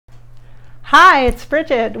Hi, it's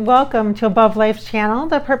Bridgette. Welcome to Above Life's channel.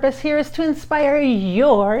 The purpose here is to inspire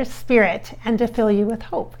your spirit and to fill you with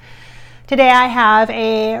hope. Today I have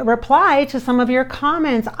a reply to some of your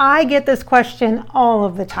comments. I get this question all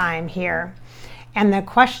of the time here. And the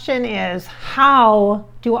question is, how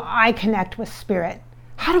do I connect with spirit?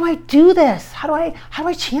 How do I do this? How do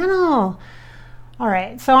I channel? All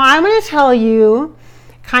right, so I'm going to tell you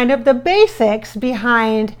kind of the basics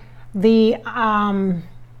behind the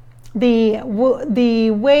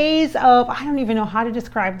ways of, I don't even know how to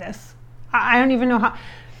describe this. I don't even know how.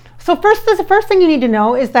 So the first thing you need to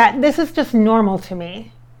know is that this is just normal to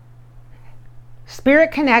me.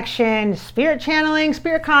 Spirit connection, spirit channeling,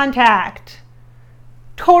 spirit contact.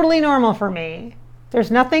 Totally normal for me. There's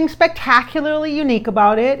nothing spectacularly unique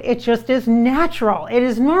about it. It just is natural. It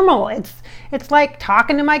is normal. It's like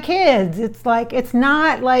talking to my kids. It's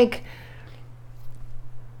not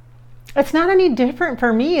any different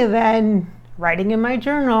for me than writing in my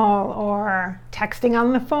journal or texting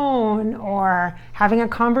on the phone or having a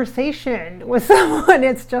conversation with someone.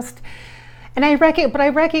 It's just, but I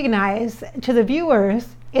recognize to the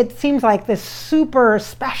viewers, it seems like this super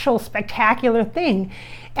special, spectacular thing.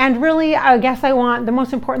 And really, I guess the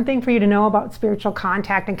most important thing for you to know about spiritual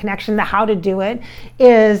contact and connection, the how to do it,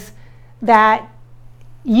 is that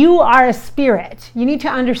you are a spirit. You need to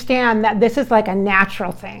understand that this is like a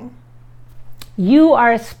natural thing. You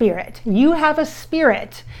are a spirit. You have a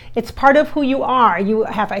spirit. It's part of who you are. You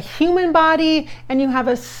have a human body and you have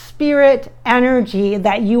a spirit energy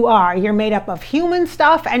that you are. You're made up of human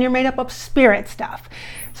stuff and you're made up of spirit stuff.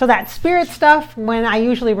 So that spirit stuff, when I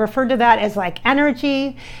usually refer to that as like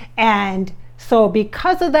energy. And so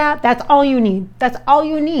because of that, that's all you need. That's all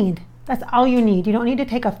you need. That's all you need. You don't need to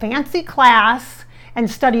take a fancy class and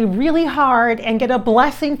study really hard and get a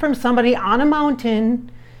blessing from somebody on a mountain,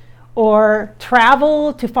 or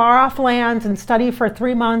travel to far off lands and study for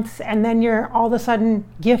 3 months and then you're all of a sudden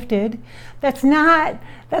gifted. That's not,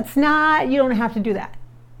 you don't have to do that.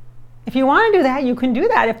 If you want to do that, you can do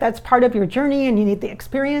that. If that's part of your journey and you need the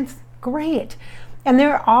experience, great. And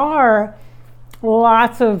there are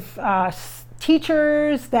lots of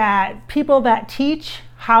teachers, people that teach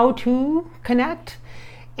how to connect.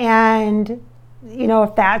 And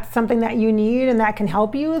if that's something that you need and that can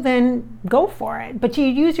help you, then go for it. But you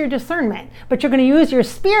use your discernment. But you're going to use your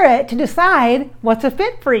spirit to decide what's a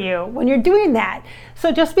fit for you when you're doing that.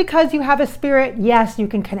 So just because you have a spirit, yes, you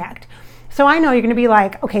can connect. So I know you're going to be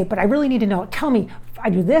like, okay, but I really need to know. Tell me, I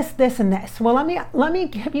do this, this, and this. Well, let me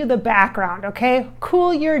give you the background, okay?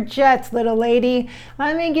 Cool your jets, little lady.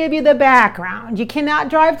 Let me give you the background. You cannot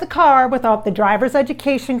drive the car without the driver's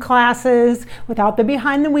education classes, without the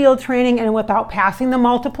behind the wheel training, and without passing the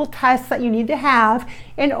multiple tests that you need to have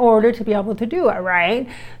in order to be able to do it, right?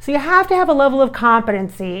 So you have to have a level of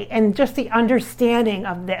competency and just the understanding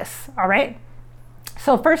of this, all right?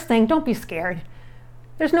 So first thing, don't be scared.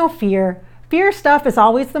 There's no fear. Fear stuff is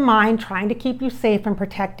always the mind trying to keep you safe and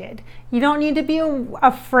protected. You don't need to be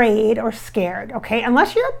afraid or scared, okay?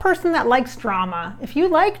 Unless you're a person that likes drama. If you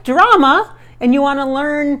like drama and you want to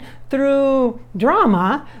learn through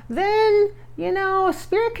drama, then,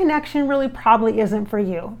 spirit connection really probably isn't for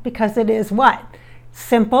you, because it is what?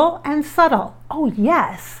 Simple and subtle. Oh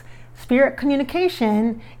yes, spirit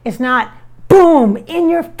communication is not boom, in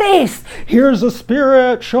your face. Here's a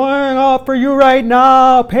spirit showing up for you right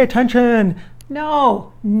now. Pay attention.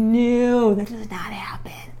 No, that does not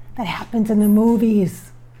happen. That happens in the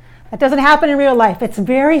movies. That doesn't happen in real life. It's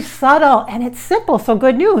very subtle and it's simple. So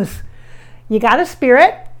good news. You got a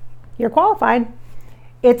spirit. You're qualified.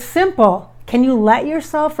 It's simple. Can you let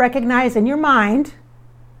yourself recognize in your mind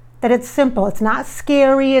that it's simple? It's not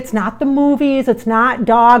scary. It's not the movies. It's not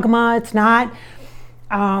dogma. It's not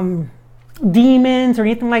demons or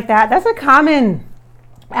anything like that. That's a common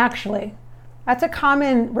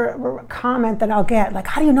comment that I'll get. Like,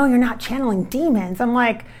 how do you know you're not channeling demons? I'm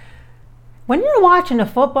like, when you're watching a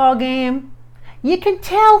football game, you can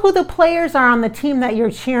tell who the players are on the team that you're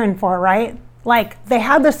cheering for, right? Like, they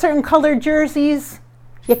have the certain colored jerseys.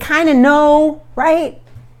 You kind of know, right?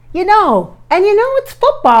 And it's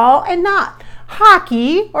football and not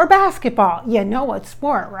hockey or basketball. You know what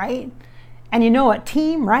sport, right? And you know what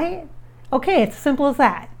team, right? Okay, it's as simple as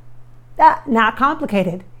that. Not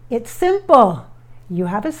complicated. It's simple. You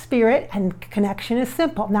have a spirit and connection is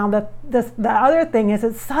simple. Now the other thing is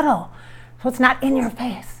it's subtle. So it's not in your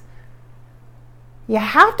face. You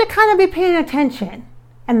have to kind of be paying attention.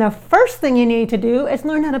 And the first thing you need to do is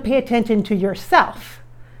learn how to pay attention to yourself.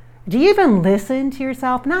 Do you even listen to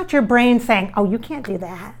yourself? Not your brain saying, oh, you can't do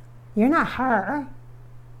that. You're not her.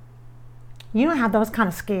 You don't have those kind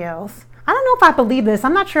of skills. I don't know if I believe this.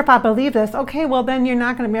 I'm not sure if I believe this. Okay, well then you're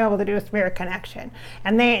not going to be able to do a spirit connection.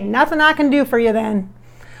 And there ain't nothing I can do for you then.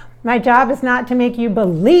 My job is not to make you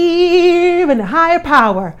believe in a higher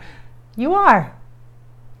power. You are.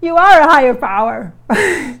 You are a higher power.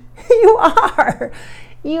 You are.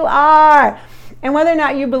 You are. And whether or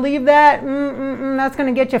not you believe that, that's going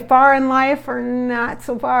to get you far in life or not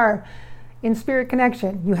so far in spirit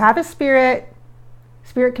connection. You have a spirit.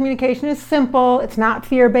 Spirit communication is simple. It's not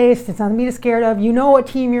fear-based. It's nothing to be scared of. You know what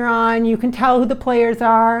team you're on. You can tell who the players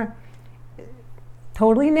are.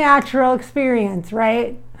 Totally natural experience,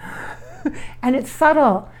 right? And it's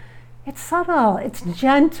subtle. It's subtle. It's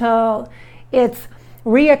gentle. It's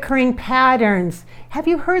reoccurring patterns. Have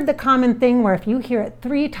you heard the common thing where if you hear it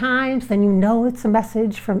 3 times, then you know it's a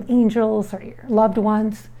message from angels or your loved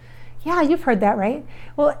ones? Yeah, you've heard that, right?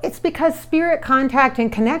 Well, it's because spirit contact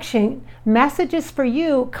and connection, messages for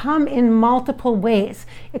you come in multiple ways.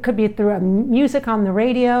 It could be through music on the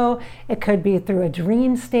radio. It could be through a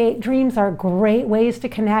dream state. Dreams are great ways to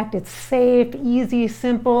connect. It's safe, easy,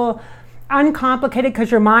 simple, uncomplicated, because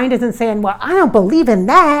your mind isn't saying, well, I don't believe in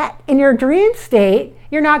that. In your dream state,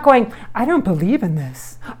 you're not going, I don't believe in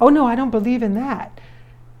this. Oh no, I don't believe in that.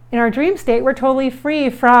 In our dream state, we're totally free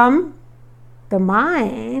from the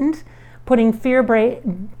mind putting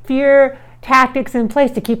fear tactics in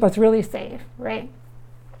place to keep us really safe, right?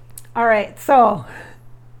 All right, so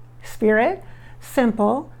spirit,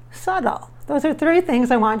 simple, subtle. Those are 3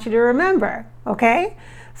 things I want you to remember, okay?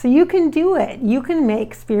 So you can do it. You can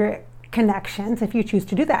make spirit connections if you choose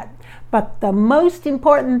to do that. But the most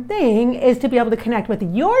important thing is to be able to connect with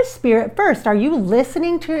your spirit first. Are you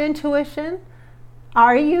listening to your intuition?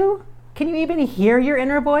 Are you? Can you even hear your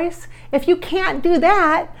inner voice? If you can't do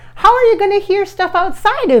that, how are you going to hear stuff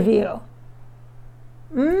outside of you?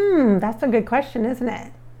 That's a good question, isn't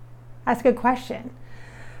it? That's a good question.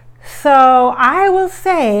 So I will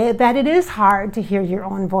say that it is hard to hear your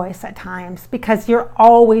own voice at times because you're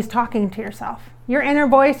always talking to yourself. Your inner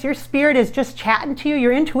voice, your spirit is just chatting to you.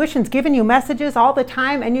 Your intuition's giving you messages all the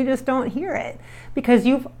time and you just don't hear it because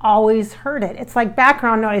you've always heard it. It's like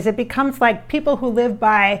background noise. It becomes like people who live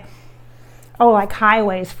by like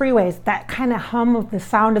highways, freeways, that kind of hum of the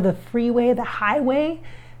sound of the freeway, the highway,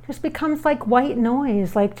 just becomes like white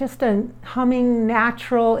noise, like just a humming,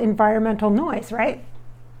 natural, environmental noise, right?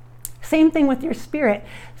 Same thing with your spirit.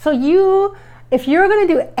 So if you're going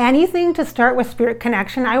to do anything to start with spirit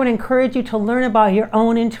connection, I would encourage you to learn about your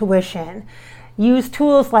own intuition. Use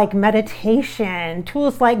tools like meditation,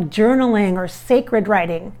 tools like journaling or sacred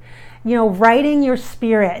writing. Writing your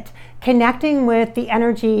spirit, connecting with the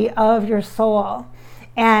energy of your soul,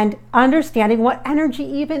 and understanding what energy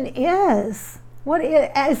even is. What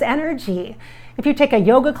is energy? If you take a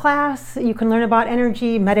yoga class, you can learn about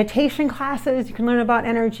energy. Meditation classes, you can learn about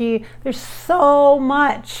energy. There's so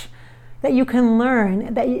much that you can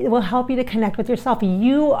learn that will help you to connect with yourself.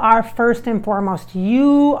 You are first and foremost.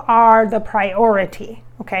 You are the priority,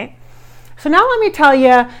 okay? So now let me tell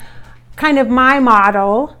you kind of my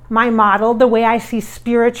model, the way I see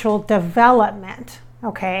spiritual development,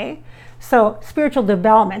 okay? So spiritual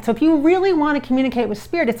development. So if you really want to communicate with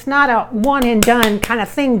spirit, it's not a one and done kind of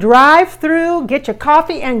thing. Drive through, get your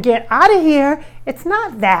coffee and get out of here. It's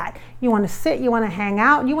not that. You want to sit, you want to hang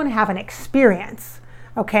out, you want to have an experience,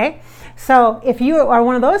 okay? So if you are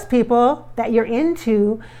one of those people that you're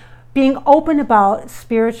into being open about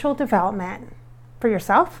spiritual development for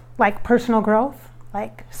yourself, like personal growth,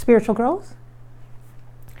 like spiritual growth,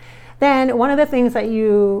 then one of the things that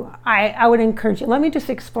I would encourage you, let me just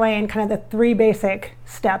explain kind of the 3 basic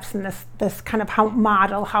steps in this kind of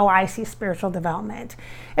model, how I see spiritual development.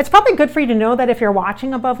 It's probably good for you to know that if you're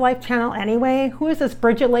watching Above Life channel anyway, who is this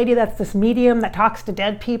Bridgette lady that's this medium that talks to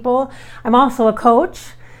dead people? I'm also a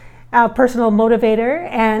coach, a personal motivator,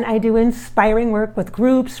 and I do inspiring work with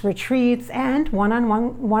groups, retreats, and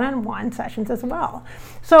one-on-one sessions as well.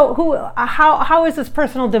 So how is this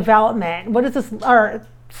personal development? What is this, or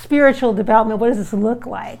spiritual development, what does this look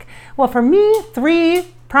like? Well, for me, 3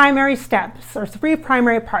 primary steps or 3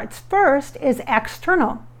 primary parts. First is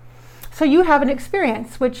external. So you have an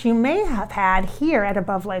experience, which you may have had here at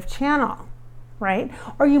Above Life channel, right?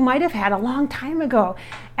 Or you might have had a long time ago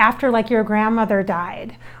after like your grandmother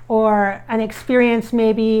died, or an experience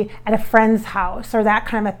maybe at a friend's house or that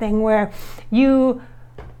kind of a thing where you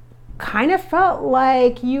kind of felt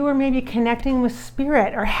like you were maybe connecting with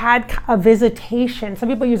spirit or had a visitation. Some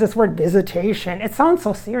people use this word visitation. It sounds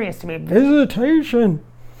so serious to me. Visitation.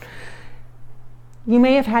 You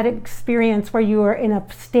may have had an experience where you were in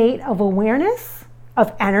a state of awareness,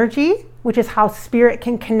 of energy, which is how spirit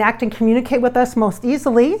can connect and communicate with us most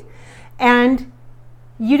easily. And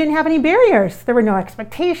you didn't have any barriers. There were no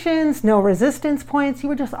expectations, no resistance points. You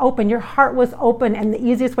were just open. Your heart was open, and the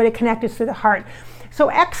easiest way to connect is through the heart. So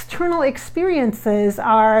external experiences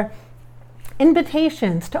are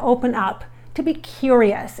invitations to open up, to be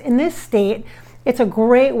curious. In this state, it's a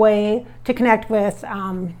great way to connect with,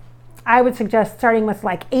 I would suggest starting with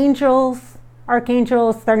like angels,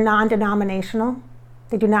 archangels. They're non-denominational.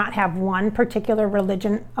 They do not have one particular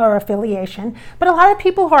religion or affiliation. But a lot of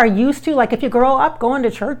people who are used to, like if you grow up going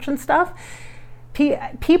to church and stuff,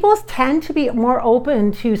 people tend to be more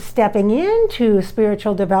open to stepping into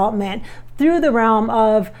spiritual development through the realm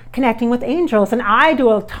of connecting with angels. And I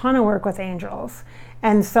do a ton of work with angels.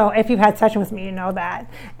 And so if you've had session with me, you know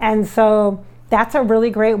that. And so that's a really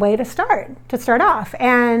great way to start off.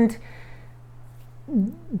 And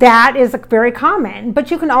that is very common. But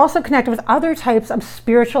you can also connect with other types of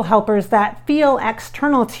spiritual helpers that feel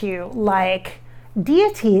external to you, like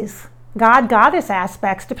deities, God, goddess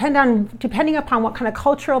aspects, depending upon what kind of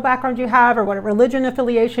cultural background you have or what religion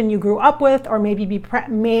affiliation you grew up with, or maybe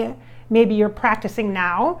you're practicing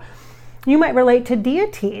now. You might relate to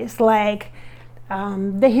deities like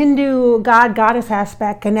the Hindu God, goddess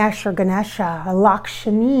aspect, Ganesh or Ganesha,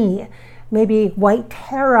 Lakshmi, maybe White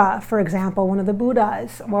Tara, for example, one of the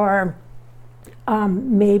Buddhas, or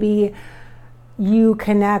maybe you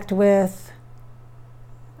connect with,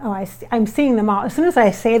 I'm seeing them all. As soon as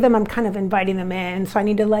I say them, I'm kind of inviting them in, so I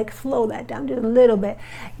need to like slow that down just a little bit.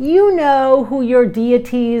 You know who your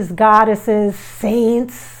deities, goddesses,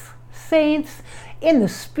 saints, in the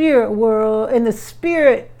spirit world, in the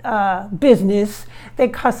spirit business,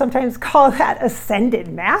 they sometimes call that ascended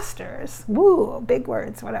masters. Woo, big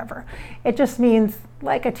words, whatever. It just means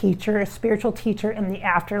like a teacher, a spiritual teacher in the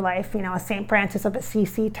afterlife, a St. Francis of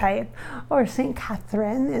Assisi type, or St.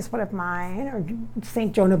 Catherine is one of mine, or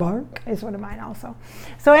St. Joan of Arc is one of mine also.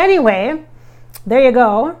 So anyway, there you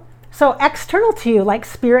go. So external to you, like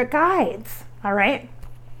spirit guides, all right?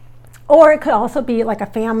 Or it could also be like a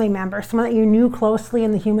family member, someone that you knew closely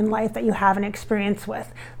in the human life that you have an experience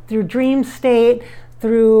with through dream state,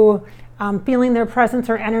 through feeling their presence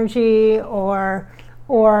or energy, or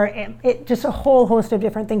it just a whole host of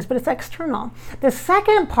different things, but it's external. The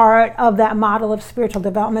second part of that model of spiritual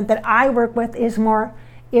development that I work with is more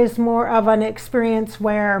of an experience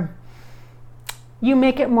where you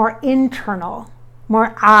make it more internal,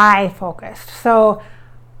 more I-focused. So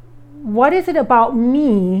what is it about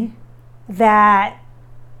me that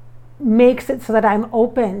makes it so that I'm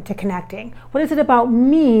open to connecting? What is it about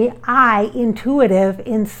me, intuitive,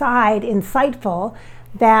 inside, insightful,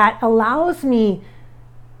 that allows me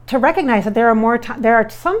to recognize that there are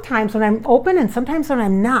some times when I'm open and sometimes when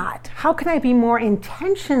I'm not? How can I be more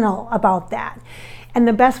intentional about that? And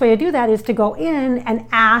the best way to do that is to go in and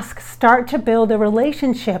start to build a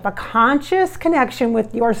relationship, a conscious connection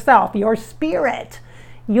with yourself, your spirit.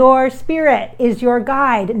 Your spirit is your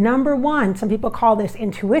guide, number one. Some people call this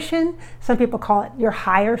intuition. Some people call it your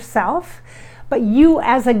higher self. But you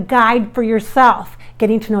as a guide for yourself,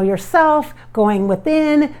 getting to know yourself, going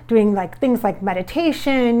within, doing things like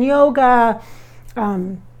meditation, yoga,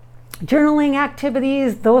 journaling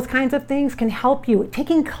activities, those kinds of things can help you.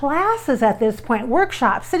 Taking classes at this point,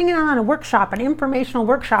 workshops, sitting in on a workshop, an informational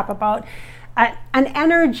workshop about an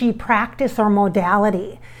energy practice or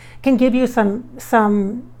modality can give you some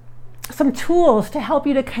tools to help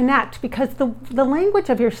you to connect, because the language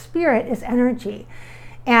of your spirit is energy.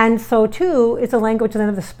 And so too is the language then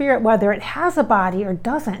of the spirit, whether it has a body or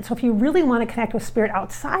doesn't. So if you really want to connect with spirit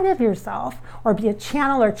outside of yourself, or be a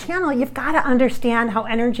channel, you've got to understand how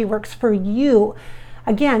energy works for you.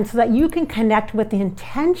 Again, so that you can connect with the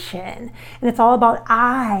intention. And it's all about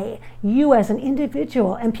you as an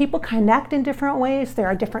individual. And people connect in different ways. There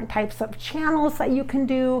are different types of channels that you can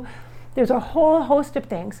do. There's a whole host of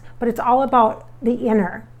things, but it's all about the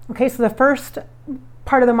inner. Okay, so the first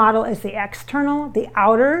part of the model is the external, the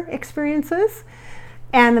outer experiences.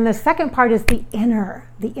 And then the second part is the inner,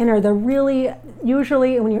 the really,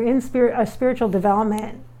 usually when you're in a spiritual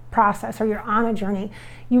development process, or you're on a journey,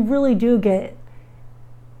 you really do get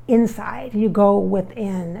inside, you go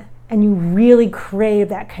within, and you really crave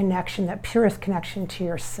that connection, that purest connection to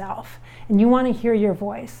yourself. And you want to hear your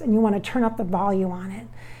voice, and you want to turn up the volume on it.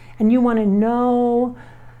 And you want to know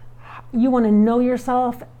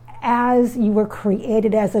yourself as you were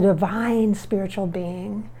created, as a divine spiritual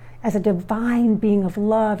being, as a divine being of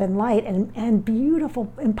love and light and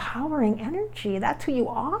beautiful, empowering energy. That's who you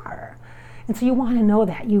are. And so you want to know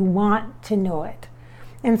that. You want to know it.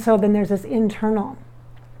 And so then there's this internal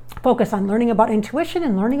focus on learning about intuition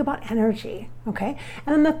and learning about energy, okay?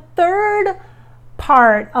 And then the third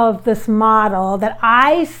part of this model that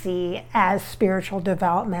I see as spiritual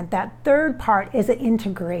development, that third part, is an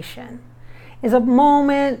integration. Is a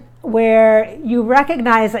moment where you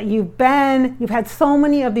recognize that you've had so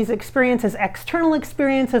many of these experiences, external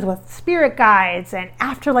experiences with spirit guides and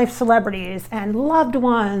afterlife celebrities and loved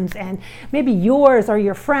ones, and maybe yours or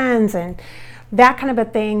your friends, and that kind of a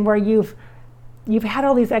thing, where you've had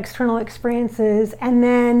all these external experiences, and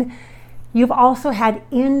then you've also had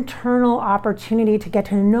internal opportunity to get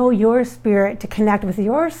to know your spirit, to connect with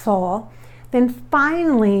your soul. Then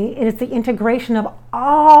finally, it is the integration of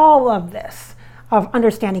all of this, of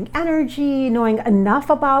understanding energy, knowing enough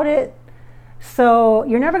about it. So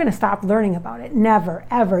you're never going to stop learning about it. Never,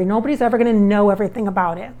 ever. Nobody's ever going to know everything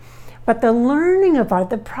about it. But the learning about it,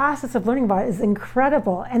 the process of learning about it, is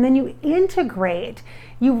incredible. And then you integrate.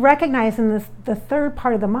 You recognize in this, the third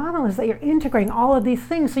part of the model is that you're integrating all of these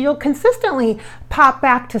things. So you'll consistently pop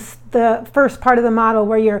back to the first part of the model,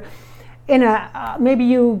 where you're in maybe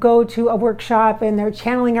you go to a workshop and they're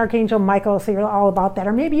channeling Archangel Michael, so you're all about that.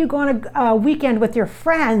 Or maybe you go on a weekend with your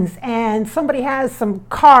friends and somebody has some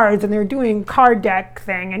cards and they're doing card deck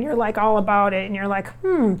thing, and you're like all about it, and you're like,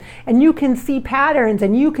 and you can see patterns,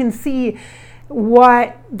 and you can see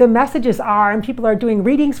what the messages are, and people are doing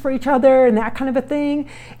readings for each other and that kind of a thing.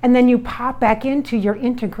 And then you pop back into your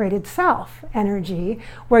integrated self energy,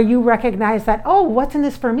 where you recognize that, oh, what's in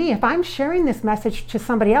this for me? If I'm sharing this message to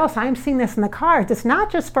somebody else, I'm seeing this in the cards. It's not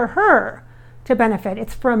just for her to benefit,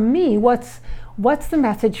 it's from me. What's the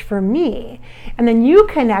message for me? And then you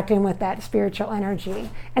connect in with that spiritual energy,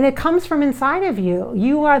 and it comes from inside of you.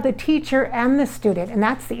 You are the teacher and the student, and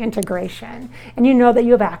that's the integration. And you know that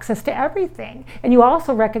you have access to everything. And you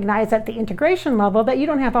also recognize at the integration level that you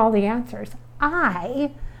don't have all the answers.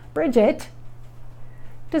 I, Bridgette,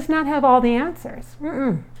 does not have all the answers.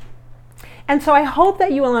 And so I hope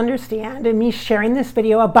that you will understand in me sharing this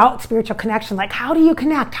video about spiritual connection, like, how do you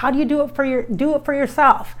connect? How do you do it for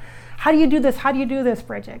yourself? How do you do this? How do you do this,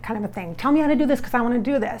 Bridgette? Kind of a thing. Tell me how to do this, because I want to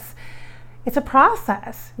do this. It's a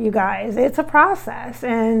process, you guys. It's a process,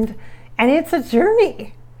 and it's a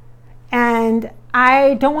journey. And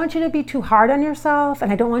I don't want you to be too hard on yourself,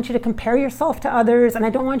 and I don't want you to compare yourself to others, and I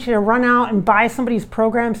don't want you to run out and buy somebody's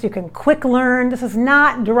program so you can quick learn. This is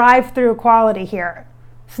not drive-through quality here.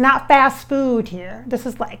 It's not fast food here. This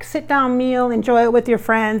is like sit-down meal, enjoy it with your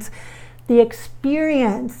friends. The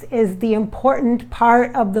experience is the important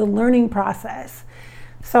part of the learning process.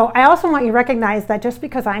 So I also want you to recognize that just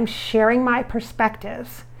because I'm sharing my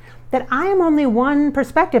perspectives, that I am only one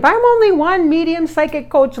perspective. I'm only one medium psychic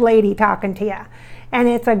coach lady talking to you. And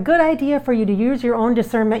it's a good idea for you to use your own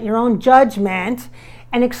discernment, your own judgment,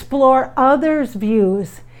 and explore others'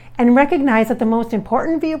 views, and recognize that the most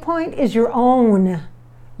important viewpoint is your own.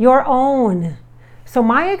 Your own. So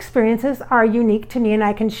my experiences are unique to me, and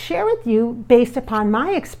I can share with you based upon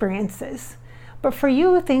my experiences. But for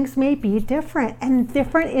you, things may be different, and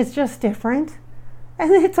different is just different.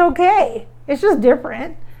 And it's okay. It's just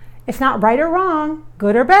different. It's not right or wrong,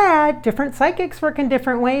 good or bad. Different psychics work in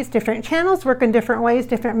different ways. Different channels work in different ways.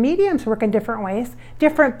 Different mediums work in different ways.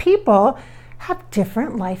 Different people have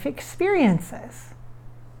different life experiences.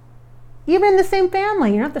 Even in the same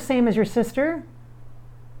family, you're not the same as your sister.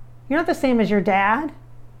 You're not the same as your dad.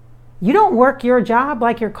 You don't work your job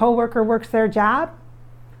like your coworker works their job.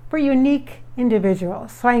 We're unique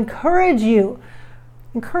individuals. So I encourage you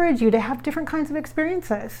to have different kinds of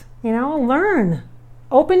experiences. Learn.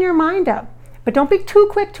 Open your mind up. But don't be too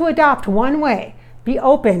quick to adopt one way. Be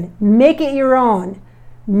open. Make it your own.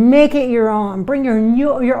 Make it your own. Bring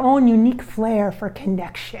your own unique flair for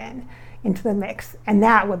connection into the mix. And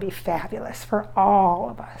that would be fabulous for all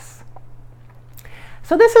of us.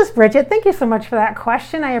 So this is Bridgette. Thank you so much for that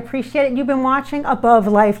question. I appreciate it. You've been watching Above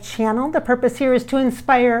Life channel. The purpose here is to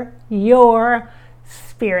inspire your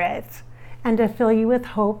spirit and to fill you with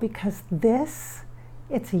hope, because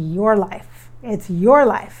it's your life. It's your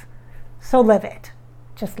life. So live it.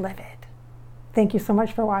 Just live it. Thank you so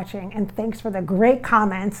much for watching, and thanks for the great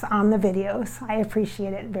comments on the videos. I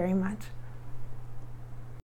appreciate it very much.